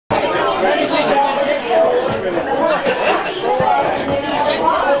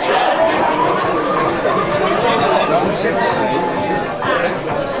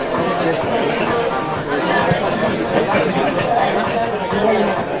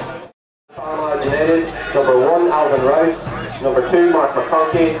United, number 1 Alvin Rouse, number 2 Mark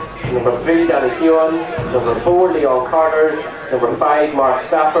McConkie, number 3 Danny Hewan, number 4 Leon Carter, number 5 Mark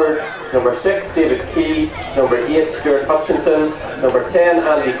Stafford, number 6 David Key, number 8 Stuart Hutchinson, number 10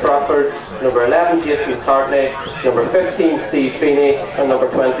 Andy Crawford, number 11 Jason Tartney, number 15 Steve Feeney, and number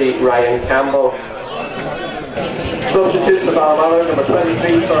 20 Ryan Campbell. Substitutes for Ballinamallard, number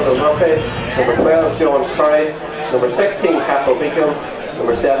 23 Fergal Murphy, number 12 John Curry, number 16 Castle Beacom,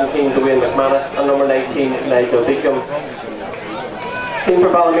 number 17 Dwayne McManus, and number 19 Nigel Beacom. Team for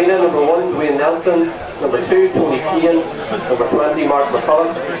Ballymena, number 1 Dwayne Nelson, number 2 Tony Keane, number 20 Mark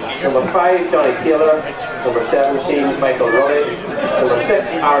McCullough, number 5 Johnny Taylor, number 17 Michael Ruddy, number 6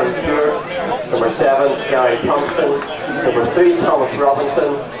 Aaron Stewart, number 7 Gary Thompson, number 3 Thomas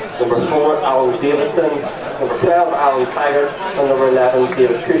Robinson, number 4 Alan Davidson, number 12 Alan Taggart, and number 11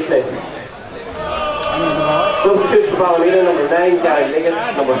 David Cushley. Substitutes for Ballymena, number 9 Gary Liggett,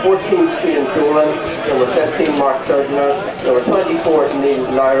 number 14 Stephen Dolan, number 15 Mark Surgener, number 24 Neil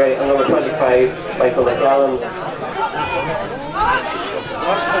Lowry, and number 25 Michael McLellan.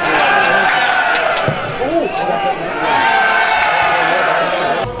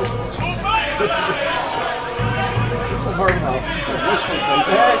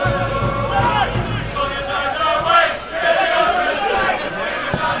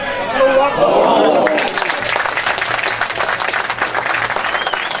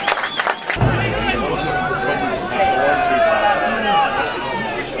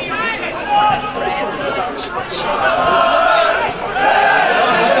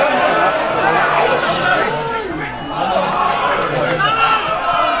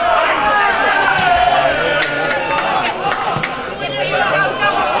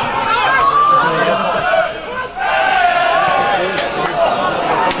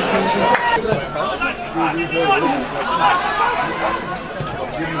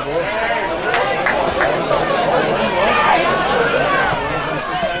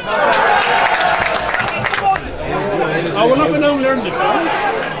 We're not going to learn the songs.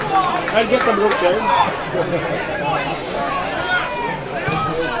 I'll get them wrote down.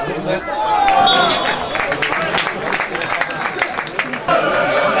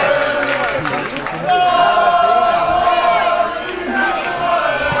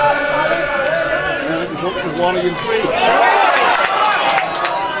 One against three.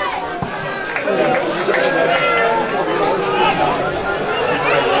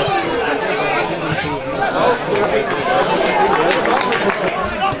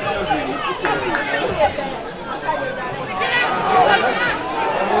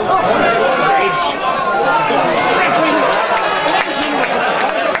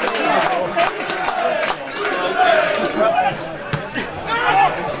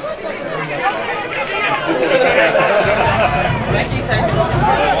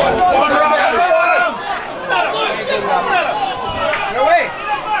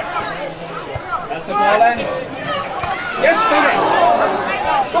 That's a ball in. Yes, finish.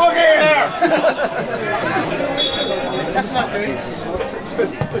 Dog here. That's not good.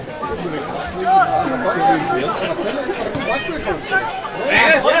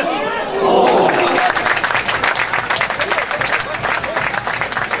 Yes, yes. Oh.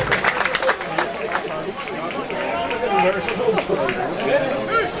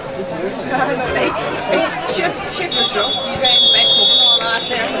 Shift your drop, you ran back over all right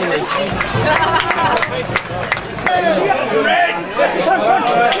there.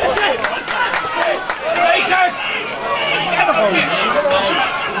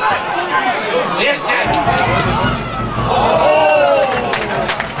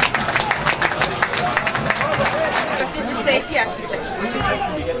 But if you say it, yes,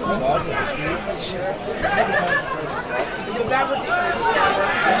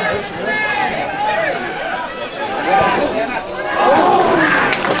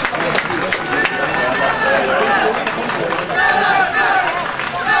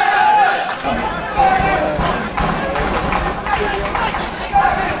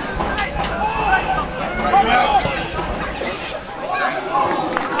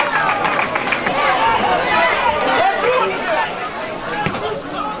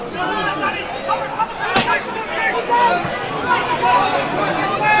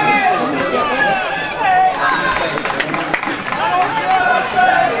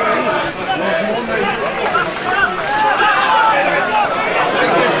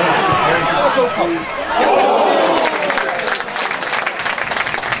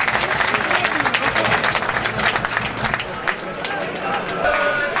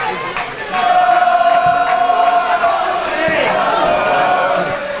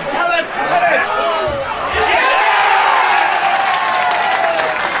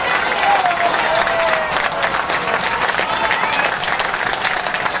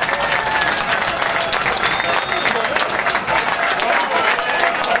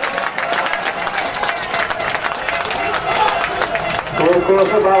 Goes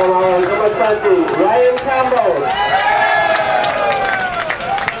for Ballinamallard, number 20, Ryan Campbell.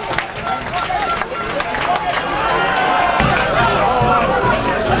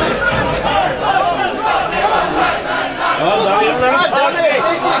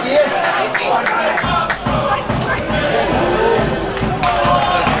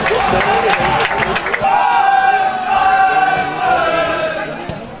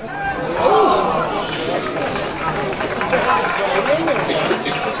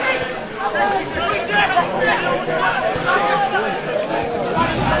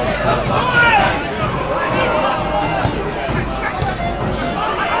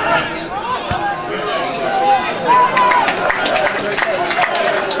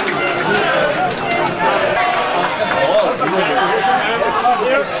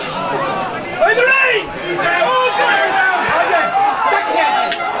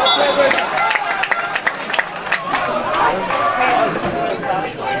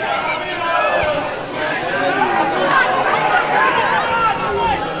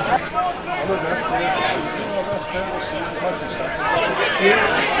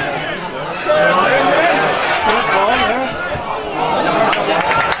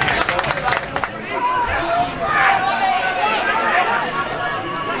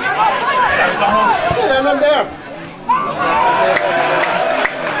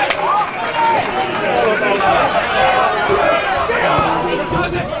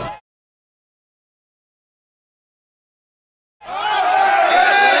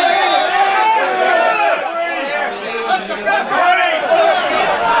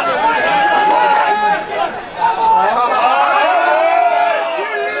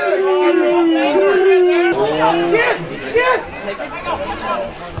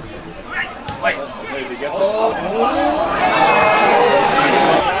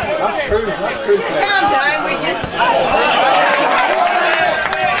 That's true. Calm down, we just...